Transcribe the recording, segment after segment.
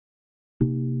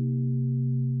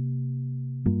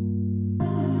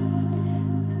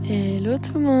Hello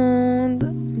tout le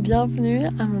monde, bienvenue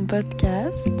à mon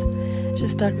podcast.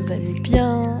 J'espère que vous allez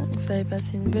bien, que vous avez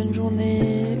passé une bonne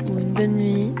journée ou une bonne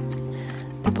nuit,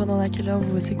 dépendant à quelle heure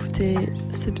vous écoutez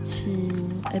ce petit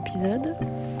épisode.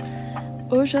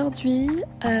 Aujourd'hui,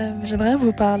 j'aimerais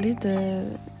vous parler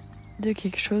de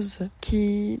quelque chose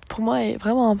qui pour moi est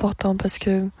vraiment important parce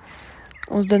que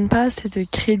on se donne pas assez de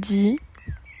crédit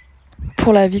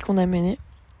pour la vie qu'on a menée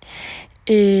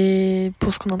et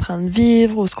pour ce qu'on est en train de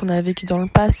vivre ou ce qu'on a vécu dans le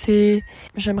passé.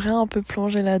 J'aimerais un peu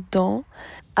plonger là-dedans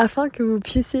afin que vous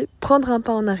puissiez prendre un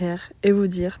pas en arrière et vous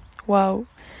dire waouh,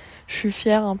 je suis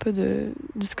fière un peu de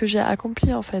ce que j'ai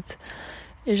accompli en fait.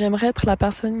 Et j'aimerais être la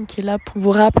personne qui est là pour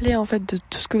vous rappeler en fait de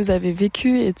tout ce que vous avez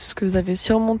vécu et tout ce que vous avez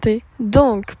surmonté.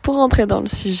 Donc, pour entrer dans le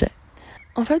sujet,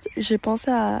 en fait, j'ai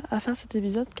pensé à faire cet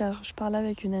épisode car je parlais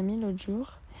avec une amie l'autre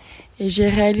jour et j'ai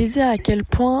réalisé à quel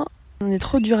point on est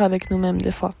trop dur avec nous-mêmes des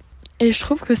fois. Et je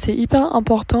trouve que c'est hyper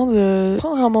important de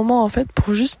prendre un moment en fait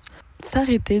pour juste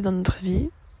s'arrêter dans notre vie,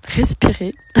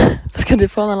 respirer, parce que des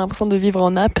fois on a l'impression de vivre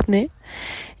en apnée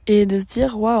et de se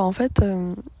dire waouh, en fait,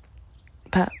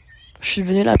 je suis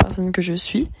devenue la personne que je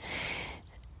suis,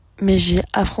 mais j'ai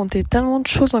affronté tellement de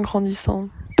choses en grandissant.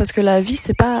 Parce que la vie,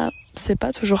 c'est pas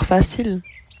toujours facile.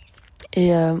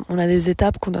 Et on a des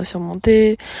étapes qu'on doit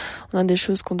surmonter, on a des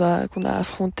choses qu'on doit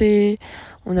affronter,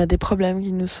 on a des problèmes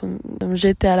qui nous sont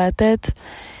jetés à la tête.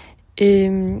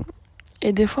 Et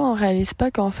des fois, on réalise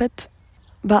pas qu'en fait,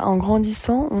 en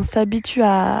grandissant, on s'habitue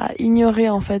à ignorer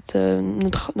en fait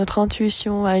notre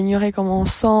intuition, à ignorer comment on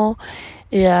sent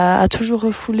et à toujours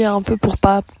refouler un peu pour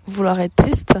pas vouloir être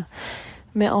triste.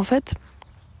 Mais en fait,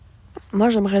 moi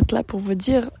j'aimerais être là pour vous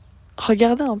dire,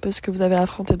 regardez un peu ce que vous avez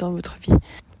affronté dans votre vie.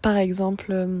 Par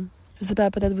exemple, je sais pas,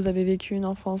 peut-être vous avez vécu une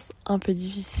enfance un peu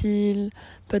difficile,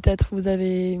 peut-être vous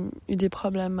avez eu des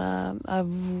problèmes à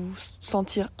vous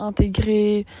sentir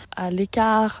intégré à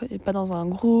l'écart et pas dans un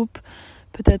groupe.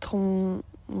 Peut-être on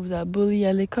vous a bully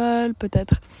à l'école,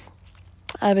 peut-être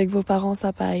avec vos parents ça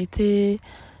n'a pas été,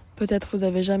 peut-être vous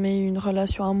avez jamais eu une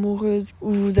relation amoureuse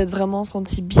où vous vous êtes vraiment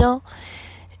senti bien.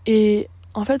 Et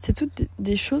en fait, c'est toutes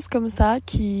des choses comme ça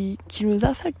qui nous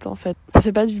affectent en fait. Ça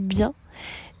fait pas du bien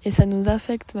et ça nous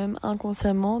affecte même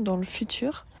inconsciemment dans le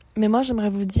futur. Mais moi, j'aimerais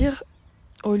vous dire,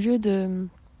 au lieu de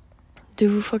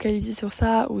vous focaliser sur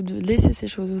ça ou de laisser ces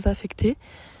choses vous affecter,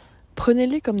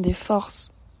 prenez-les comme des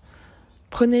forces.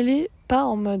 Prenez-les pas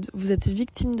en mode vous êtes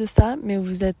victime de ça, mais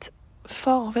vous êtes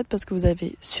fort en fait parce que vous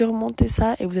avez surmonté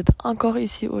ça et vous êtes encore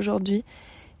ici aujourd'hui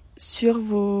sur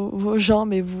vos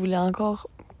jambes et vous voulez encore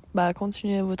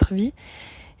continuer votre vie.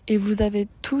 Et vous avez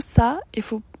tout ça et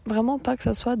faut vraiment pas que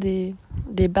ça soit des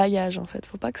bagages en fait.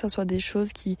 Faut pas que ça soit des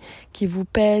choses qui vous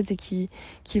pèsent et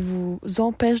qui vous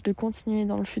empêchent de continuer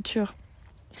dans le futur.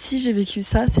 Si j'ai vécu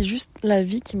ça, c'est juste la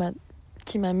vie qui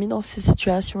m'a mis dans ces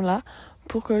situations-là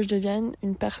pour que je devienne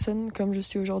une personne comme je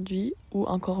suis aujourd'hui ou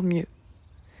encore mieux.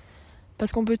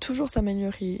 Parce qu'on peut toujours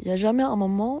s'améliorer. Il n'y a jamais un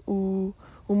moment où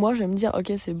moi je vais me dire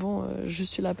ok c'est bon, je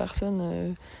suis la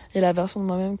personne et la version de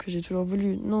moi-même que j'ai toujours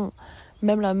voulu. Non,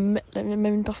 même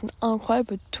une personne incroyable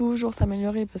peut toujours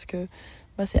s'améliorer parce que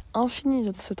c'est infini,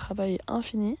 ce travail est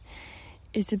infini.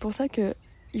 Et c'est pour ça que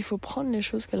il faut prendre les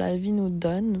choses que la vie nous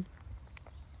donne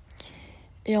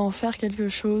et en faire quelque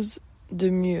chose de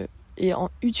mieux. Et en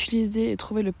utiliser et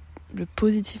trouver le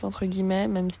positif entre guillemets,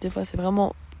 même si des fois c'est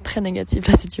vraiment très négatif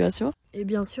la situation. Et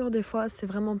bien sûr des fois c'est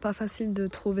vraiment pas facile de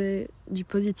trouver du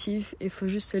positif, il faut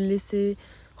juste se laisser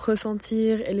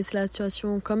ressentir et laisser la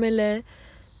situation comme elle est,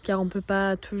 car on peut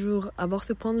pas toujours avoir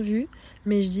ce point de vue,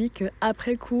 mais je dis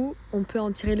qu'après coup on peut en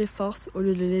tirer les forces au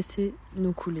lieu de les laisser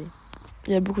nous couler.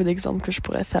 Il y a beaucoup d'exemples que je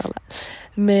pourrais faire là,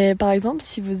 mais par exemple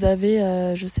si vous avez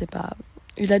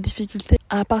eu la difficulté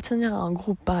à appartenir à un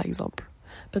groupe par exemple,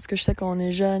 parce que je sais quand on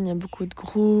est jeune, il y a beaucoup de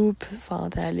groupes, enfin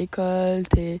t'es à l'école,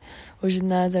 t'es au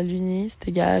gymnase, à l'uni, c'est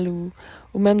égal, ou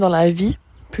même dans la vie,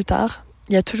 plus tard,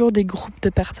 il y a toujours des groupes de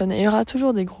personnes, et il y aura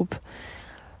toujours des groupes.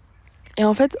 Et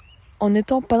en fait, en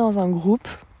n'étant pas dans un groupe,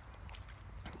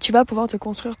 tu vas pouvoir te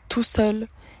construire tout seul,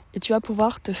 et tu vas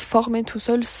pouvoir te former tout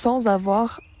seul sans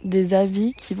avoir des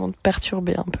avis qui vont te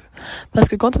perturber un peu. Parce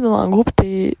que quand t'es dans un groupe,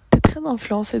 t'es très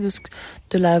influencé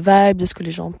de la vibe, de ce que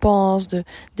les gens pensent,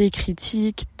 des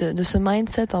critiques, de ce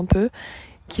mindset un peu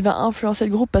qui va influencer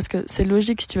le groupe, parce que c'est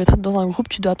logique, si tu veux être dans un groupe,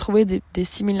 tu dois trouver des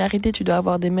similarités, tu dois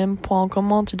avoir des mêmes points en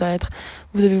commun,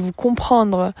 vous devez vous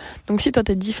comprendre. Donc si toi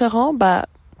t'es différent,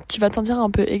 tu vas te sentir un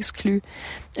peu exclu.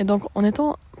 Et donc en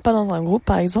étant pas dans un groupe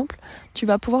par exemple, tu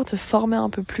vas pouvoir te former un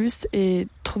peu plus et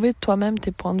trouver toi-même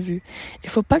tes points de vue. Il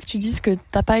faut pas que tu dises que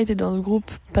t'as pas été dans ce groupe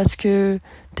parce que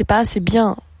t'es pas assez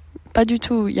bien. Pas du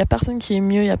tout. Il y a personne qui est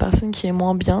mieux, il y a personne qui est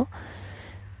moins bien.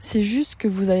 C'est juste que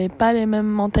vous n'avez pas les mêmes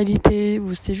mentalités,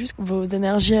 ou c'est juste que vos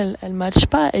énergies, elles matchent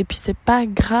pas. Et puis c'est pas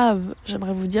grave,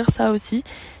 j'aimerais vous dire ça aussi,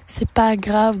 c'est pas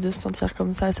grave de se sentir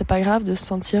comme ça, c'est pas grave de se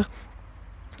sentir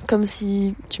comme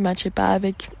si tu matchais pas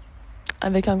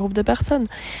avec un groupe de personnes.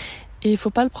 Et il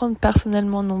faut pas le prendre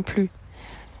personnellement non plus.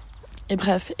 Et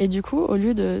bref, et du coup, au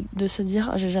lieu de se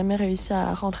dire j'ai jamais réussi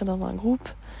à rentrer dans un groupe,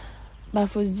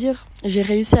 faut se dire j'ai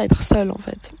réussi à être seule en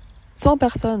fait, sans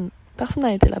personne. Personne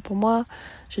n'a été là pour moi,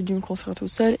 j'ai dû me construire tout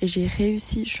seul et j'ai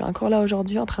réussi. Je suis encore là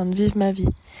aujourd'hui en train de vivre ma vie.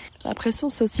 La pression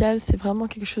sociale, c'est vraiment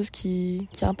quelque chose qui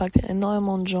impacte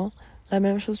énormément de gens. La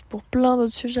même chose pour plein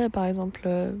d'autres sujets, par exemple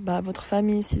votre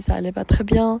famille, si ça allait pas très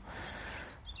bien,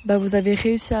 vous avez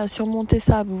réussi à surmonter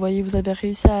ça. Vous voyez, vous avez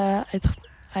réussi à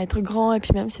être grand, et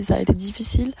puis même si ça a été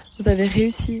difficile, vous avez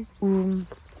réussi. Ou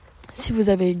si vous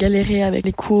avez galéré avec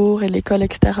les cours et l'école,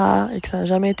 etc., et que ça n'a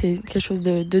jamais été quelque chose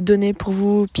de donné pour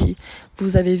vous, puis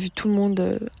vous avez vu tout le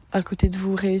monde à côté de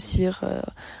vous réussir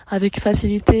avec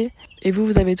facilité, et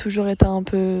vous avez toujours été un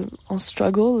peu en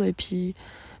struggle, et puis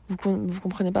vous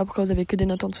comprenez pas pourquoi vous avez que des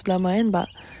notes en dessous de la moyenne,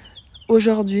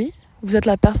 aujourd'hui, vous êtes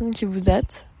la personne qui vous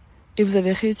êtes, et vous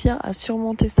avez réussi à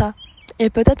surmonter ça. Et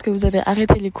peut-être que vous avez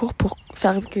arrêté les cours pour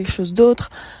faire quelque chose d'autre,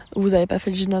 vous n'avez pas fait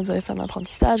le gymnase, vous avez fait un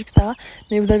apprentissage, etc.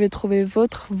 Mais vous avez trouvé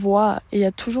votre voie, et il y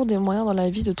a toujours des moyens dans la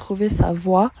vie de trouver sa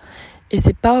voie, et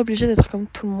c'est pas obligé d'être comme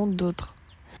tout le monde d'autre.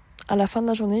 À la fin de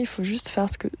la journée, il faut juste faire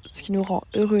ce qui nous rend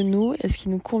heureux nous, et ce qui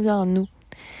nous convient à nous.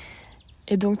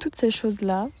 Et donc toutes ces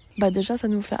choses-là, déjà ça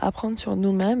nous fait apprendre sur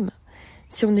nous-mêmes,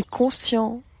 si on est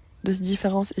conscient de ces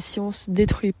différences, et si on se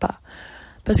détruit pas.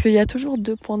 Parce qu'il y a toujours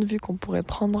deux points de vue qu'on pourrait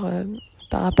prendre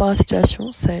par rapport à la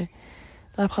situation.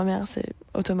 La première, c'est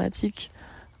automatique.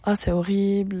 Ah, c'est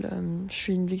horrible, je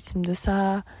suis une victime de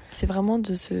ça. C'est vraiment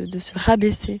de se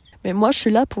rabaisser. Mais moi, je suis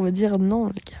là pour vous dire non,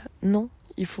 les gars, non.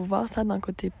 Il faut voir ça d'un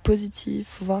côté positif, il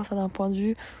faut voir ça d'un point de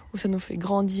vue où ça nous fait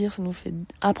grandir, ça nous fait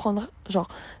apprendre.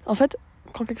 En fait,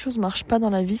 quand quelque chose marche pas dans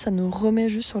la vie, ça nous remet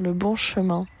juste sur le bon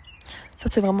chemin. Ça,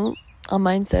 c'est vraiment un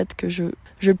mindset que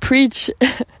je preach.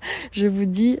 Je vous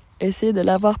dis, essayez de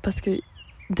l'avoir, parce que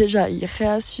déjà, il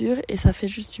réassure et ça fait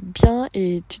juste du bien,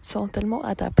 et tu te sens tellement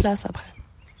à ta place après.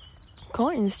 Quand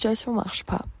une situation marche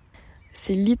pas,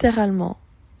 c'est littéralement,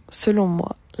 selon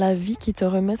moi, la vie qui te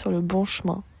remet sur le bon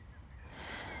chemin.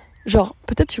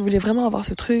 Peut-être tu voulais vraiment avoir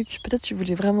ce truc, peut-être tu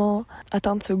voulais vraiment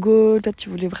atteindre ce goal, peut-être tu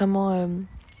voulais vraiment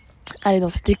aller dans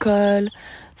cette école.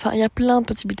 Enfin, il y a plein de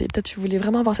possibilités. Peut-être tu voulais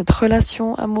vraiment avoir cette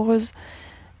relation amoureuse.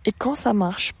 Et quand ça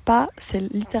marche pas, c'est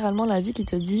littéralement la vie qui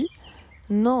te dit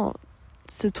non,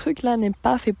 ce truc-là n'est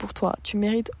pas fait pour toi. Tu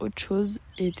mérites autre chose,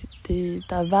 et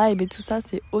ta vibe et tout ça,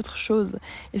 c'est autre chose.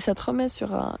 Et ça te remet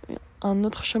sur un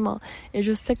autre chemin. Et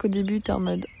je sais qu'au début, t'es en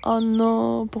mode oh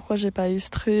non, pourquoi j'ai pas eu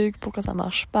ce truc, pourquoi ça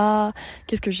marche pas,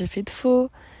 qu'est-ce que j'ai fait de faux.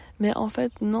 Mais en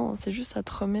fait, non, c'est juste ça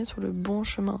te remet sur le bon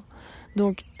chemin.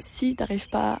 Donc, si t'arrivais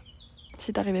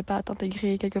pas à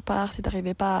t'intégrer quelque part, si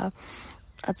t'arrivais pas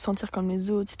à te sentir comme les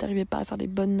autres, si t'arrivais pas à faire les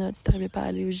bonnes notes, si t'arrivais pas à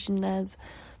aller au gymnase,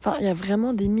 enfin, il y a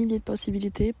vraiment des milliers de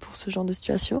possibilités pour ce genre de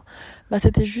situation.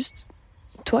 C'était juste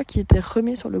toi qui étais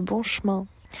remis sur le bon chemin.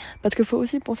 Parce qu'il faut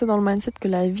aussi penser dans le mindset que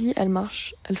la vie,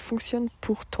 elle fonctionne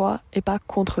pour toi et pas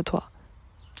contre toi.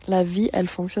 La vie, elle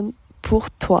fonctionne pour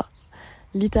toi.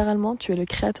 Littéralement, tu es le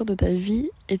créateur de ta vie,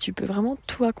 et tu peux vraiment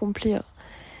tout accomplir.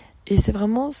 Et c'est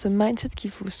vraiment ce mindset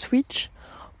qu'il faut switch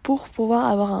pour pouvoir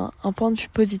avoir un point de vue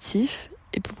positif,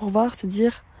 et pour pouvoir se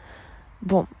dire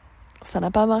bon, ça n'a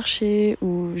pas marché,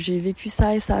 ou j'ai vécu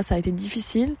ça et ça a été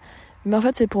difficile, mais en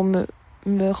fait c'est pour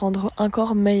me rendre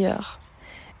encore meilleur.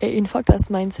 Et une fois que tu as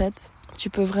ce mindset, tu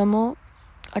peux vraiment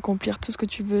accomplir tout ce que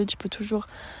tu veux, tu peux toujours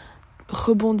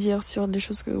rebondir sur des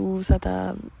choses où ça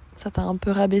t'a un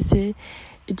peu rabaissé,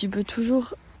 et tu peux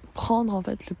toujours prendre en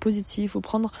fait le positif, ou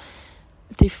prendre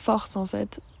tes forces en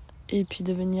fait, et puis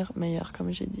devenir meilleur,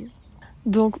 comme j'ai dit.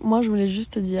 Donc moi je voulais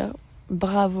juste te dire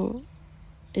bravo,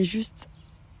 et juste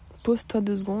pose-toi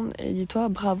 2 secondes et dis-toi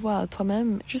bravo à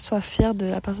toi-même. Juste sois fier de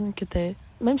la personne que t'es.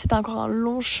 Même si t'as encore un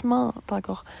long chemin, t'as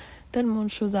encore tellement de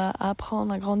choses à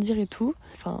apprendre, à grandir et tout.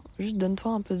 Enfin, juste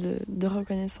donne-toi un peu de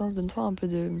reconnaissance, donne-toi un peu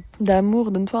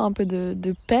d'amour, donne-toi un peu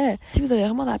de paix. Si vous avez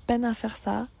vraiment la peine à faire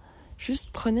ça, juste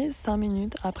prenez 5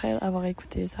 minutes après avoir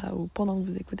écouté ça, ou pendant que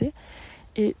vous écoutez,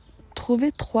 et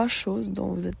trouvez 3 choses dont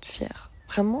vous êtes fiers.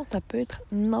 Vraiment, ça peut être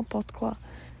n'importe quoi.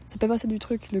 Ça peut passer du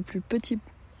truc le plus petit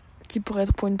qui pourrait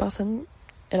être pour une personne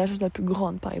et la chose la plus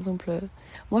grande. Par exemple,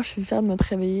 moi je suis fière de me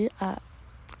réveiller à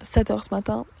 7h ce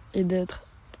matin et d'être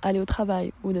allée au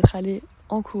travail, ou d'être allée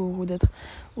en cours,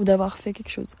 ou d'avoir fait quelque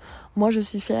chose. Moi je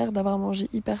suis fière d'avoir mangé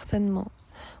hyper sainement.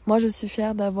 Moi je suis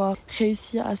fière d'avoir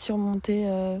réussi à surmonter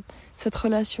cette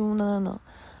relation, nanana.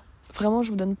 Vraiment,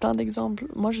 je vous donne plein d'exemples.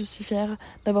 Moi, je suis fière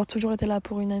d'avoir toujours été là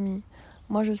pour une amie.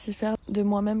 Moi, je suis fière de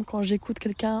moi-même quand j'écoute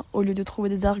quelqu'un au lieu de trouver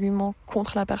des arguments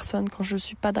contre la personne quand je ne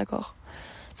suis pas d'accord.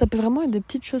 Ça peut vraiment être des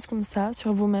petites choses comme ça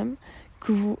sur vous-même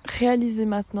que vous réalisez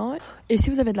maintenant. Et si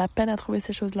vous avez de la peine à trouver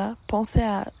ces choses-là, pensez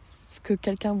à ce que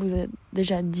quelqu'un vous a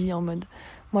déjà dit en mode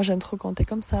 « Moi, j'aime trop quand t'es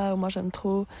comme ça » ou « Moi, j'aime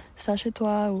trop ça chez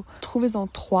toi » ou trouvez-en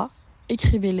 3,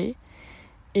 écrivez-les.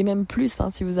 Et même plus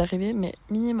si vous arrivez, mais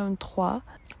minimum 3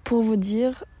 pour vous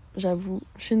dire... J'avoue,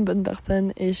 je suis une bonne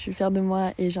personne et je suis fière de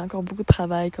moi et j'ai encore beaucoup de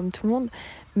travail comme tout le monde,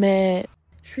 mais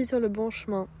je suis sur le bon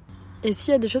chemin. Et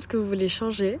s'il y a des choses que vous voulez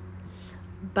changer,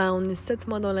 on est 7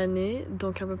 mois dans l'année,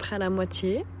 donc à peu près à la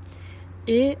moitié.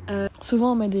 Et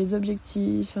souvent on met des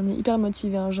objectifs, on est hyper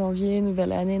motivé en janvier,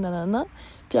 nouvelle année, nanana.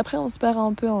 Puis après on se perd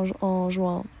un peu en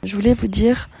juin. Je voulais vous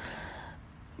dire,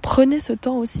 prenez ce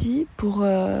temps aussi pour...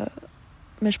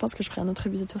 mais je pense que je ferai un autre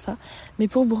épisode sur ça. Mais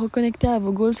pour vous reconnecter à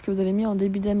vos goals que vous avez mis en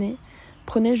début d'année,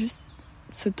 prenez juste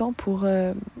ce temps pour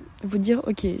vous dire «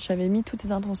 Ok, j'avais mis toutes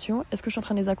ces intentions, est-ce que je suis en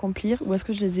train de les accomplir ou est-ce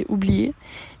que je les ai oubliées ?»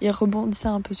 Et rebondissez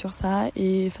un peu sur ça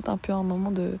et faites un peu un moment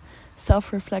de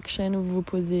self-reflection où vous vous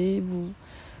posez,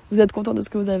 vous êtes content de ce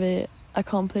que vous avez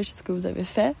accompli, de ce que vous avez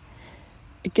fait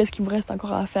et qu'est-ce qu'il vous reste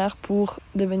encore à faire pour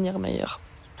devenir meilleur.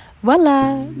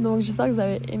 Voilà, donc j'espère que vous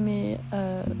avez aimé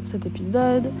cet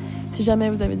épisode. Si jamais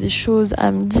vous avez des choses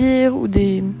à me dire ou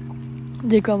des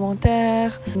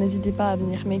commentaires, n'hésitez pas à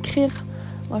venir m'écrire.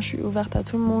 Moi, je suis ouverte à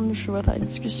tout le monde, je suis ouverte à la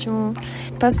discussion.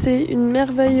 Passez une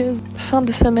merveilleuse fin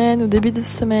de semaine ou début de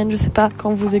semaine, je sais pas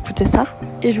quand vous écoutez ça.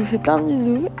 Et je vous fais plein de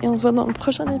bisous et on se voit dans le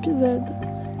prochain épisode.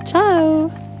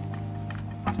 Ciao!